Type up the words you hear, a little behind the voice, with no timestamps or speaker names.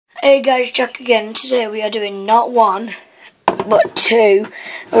Hey guys, Jack again. Today we are doing not one, but two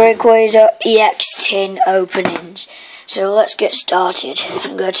Rayquaza EX tin openings. So let's get started.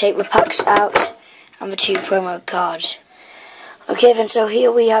 I'm going to take the packs out and the two promo cards. Okay then, so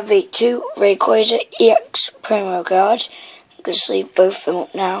here we have the two Rayquaza EX promo cards. I'm going to sleeve both of them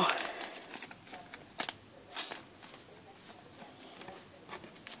up now.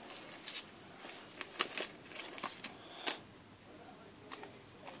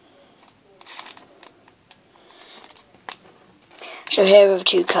 So here are the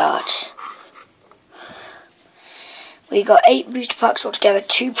two cards. We got 8 booster packs altogether,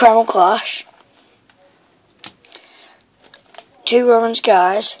 2 Primal Clash, 2 Roaring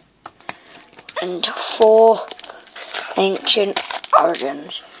Skies, and 4 Ancient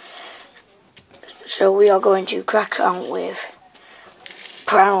Origins. So we are going to crack on with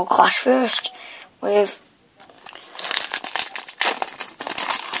Primal Clash first, with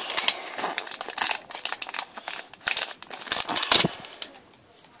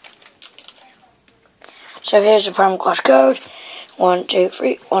so here's the Primal Clash code. 1, 2,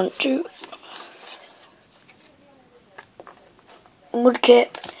 3, 1, 2.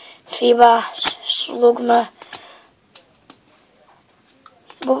 Mudkip, Feebas, Slugma,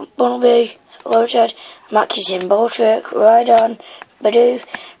 Bunnelby, Lotad, Maxison, Boltrick, Rhydon, Bidoof,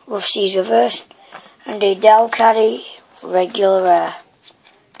 Rough Seas Reverse, and a Delcatty regular rare.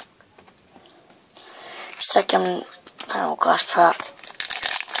 Second Primal Clash pack.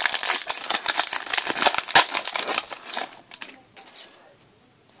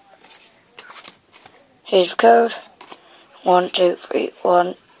 Here's the code. 1, 2, 3,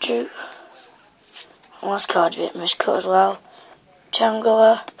 1, 2. Last card's a bit miscut as well.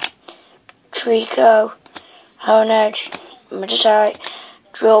 Tangela, Trico, Honedge, Meditite,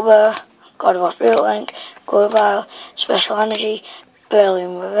 Drillbur, God of War Spirit Link, Grovyle, Special Energy,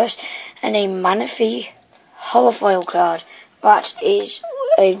 Berlin Reverse, and a Manaphy Holofoil card. That is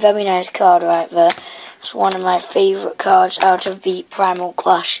a very nice card right there. It's one of my favourite cards out of the Primal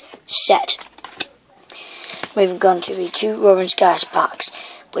Clash set. We've gone to the 2 Roaring Skies packs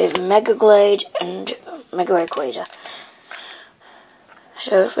with Mega Glade and Mega Rayquaza.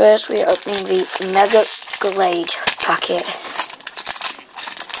 So first we are opening the Mega Glade packet.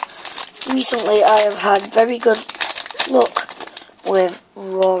 Recently I have had very good luck with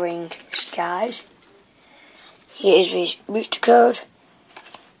Roaring Skies. Here is the booster code.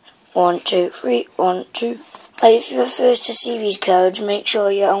 1, 2, 3, 1, 2. If you're the first to see these codes, make sure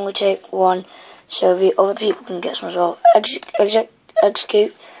you only take one, so the other people can get some as well.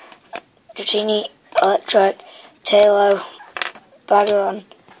 Execute, Dratini, Electric, Tailo, Bagon,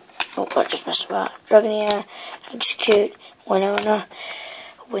 oh, I just messed up that. Dragonair, Execute, Winona,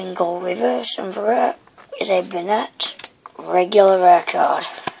 Wingull Reverse, and the rare is a Banette regular rare card.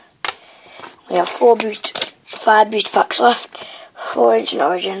 We have 5 booster packs left, 4 Ancient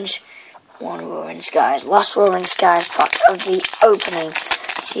Origins, 1 Roaring Skies. Last Roaring Skies pack of the opening.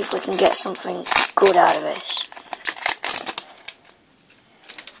 See if we can get something good out of this.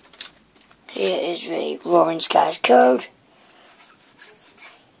 Here is the Roaring Skies code.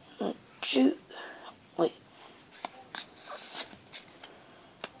 1, 2, wait.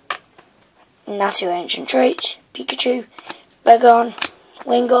 Natu Ancient Traits, Pikachu, Bagon,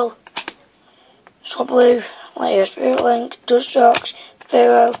 Wingull, Swablu, Layer Spirit Link, Dustox,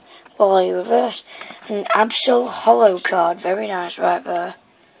 Pharaoh, Wally Reverse, and Absol Holo card. Very nice right there.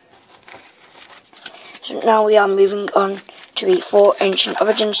 So now we are moving on to the 4 Ancient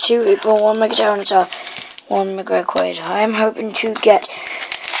Origins, 2 April, 1 Mega Tyranitar, 1 Mega Rayquaza. I am hoping to get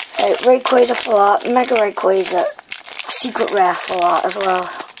Rayquaza Full Art, Mega Rayquaza Secret Rare Full Art as well,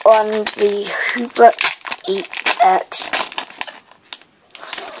 and the Hoopa EX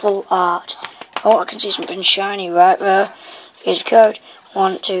Full Art. Oh, I can see something shiny right there. Here's the code.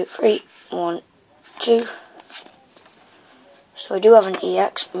 1, 2, 3, 1, 2. So we do have an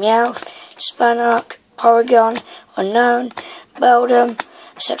EX. Meowth, Spinarak, Porygon, Unknown, Beldum,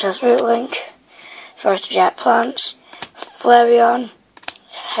 Sceptile Spirit Link, Forest of Giant Plants, Flareon,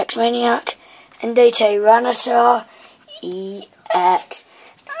 Hexmaniac, and a Tyranitar EX.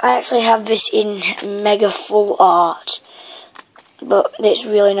 I actually have this in Mega Full Art, but it's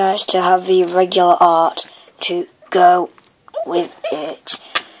really nice to have the regular art to go with it.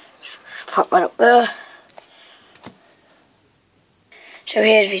 Pop that up there. So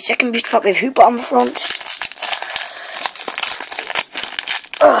here's the second booster pack with Hoopa on the front.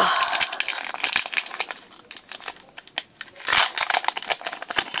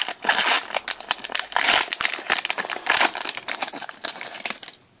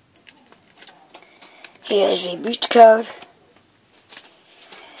 Here is the booster code.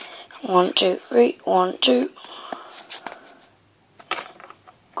 1, 2, 3, 1, 2.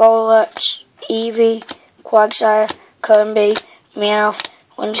 Golett, Eevee, Quagsire, Combee, Meowth,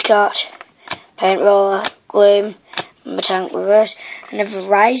 Whimsicott, Paint Roller, Gloom, Matang Reverse, and a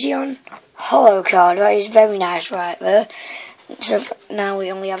Virizion Holo card. That is very nice right there. So now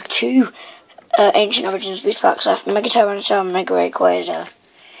we only have 2 Ancient Origins boost packs left, Mega Tyranitar and Mega Rayquaza.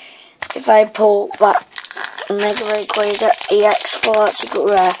 If I pull that Mega Rayquaza EX for that secret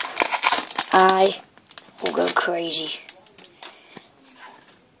rare, I will go crazy.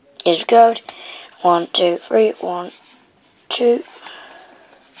 Here's the code. 1, 2, 3, 1, 2.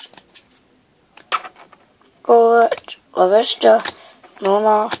 Golett, Larvesta,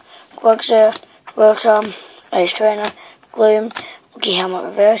 Normal, Quagsire, Rotom, Ace Trainer, Gloom, Lucky Helmet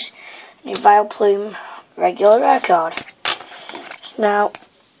Reverse, and a Vileplume regular rare card. So now,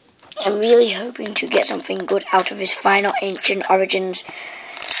 I'm really hoping to get something good out of this final Ancient Origins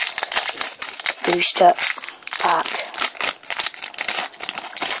booster pack.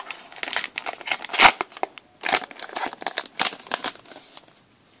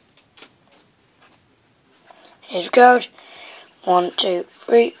 Here's the code. 1, 2,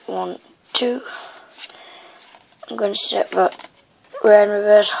 3, 1, 2. I'm going to set the rare and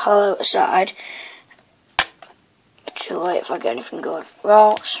reverse holo aside to wait if I get anything good.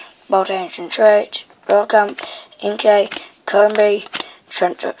 Rocks, Bolt Ancient Trait, Rockhamp, Inkay, Combee,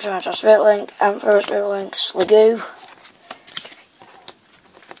 Trento Spirit Link, Ampharos Spirit Link, Sliggoo.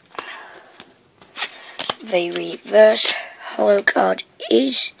 The reverse holo card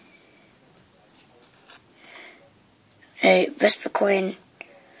is a Vespiquen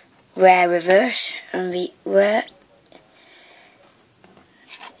rare reverse, and the rare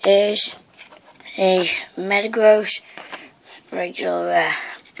is a Metagross regular rare.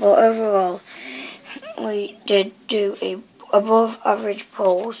 But overall, we did do a above average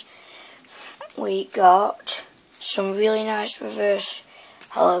pulls. We got some really nice reverse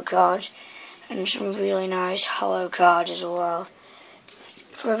holo cards and some really nice holo cards as well.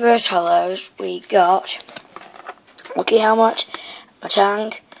 For reverse holos, we got Lucky Helmet,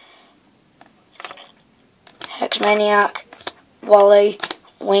 Matang, Hexmaniac, Wally,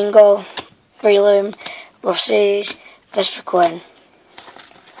 Wingull, Breloom, Rough Seas, Vespiquen.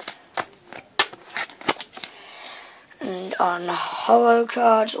 And on holo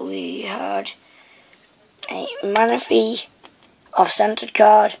cards we had a Manaphy off-centered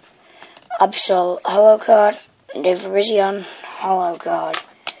card, Absol holo card, and a Virizion holo card.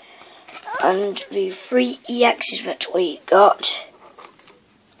 And the 3 EXs that we got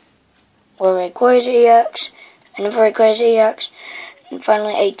were Rayquaza EX, another Rayquaza EX, and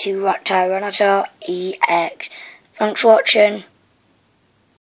finally a 2 Tyranitar EX. Thanks for watching.